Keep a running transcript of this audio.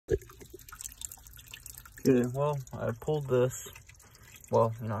Okay, well, I pulled this.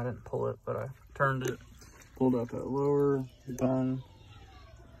 Well, you know, I didn't pull it, but I turned it, pulled up that lower bung,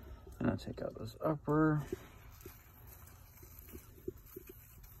 and I take out this upper.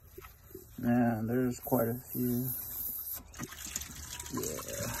 And there's quite a few.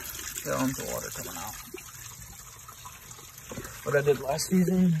 Yeah, gallons of water coming out. What I did last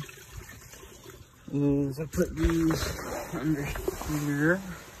season is I put these under here.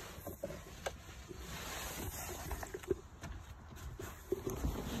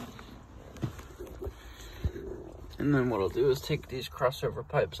 And then what I'll do is take these crossover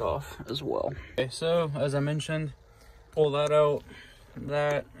pipes off as well. Okay, so as I mentioned, pull that out,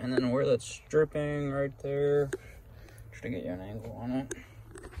 that, and then where that's dripping right there, just to get you an angle on it.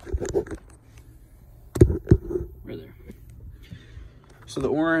 Right there. So the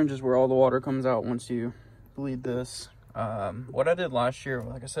orange is where all the water comes out once you bleed this. What I did last year,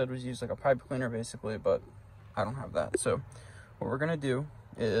 like I said, was use like a pipe cleaner basically, but I don't have that. So what we're gonna do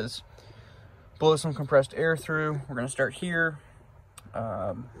is blow some compressed air through. We're gonna start here,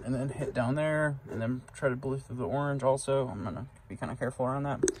 and then hit down there, and then try to blow through the orange also. I'm gonna be kind of careful around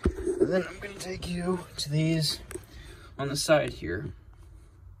that. And then I'm gonna take you to these on the side here.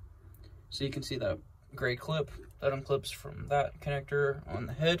 So you can see that gray clip that unclips from that connector on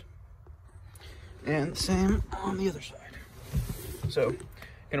the head. And the same on the other side. So,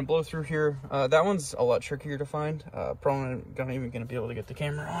 gonna blow through here. That one's a lot trickier to find. Probably not even gonna be able to get the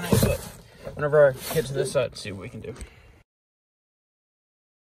camera on it, but whenever I get to this side, see what we can do.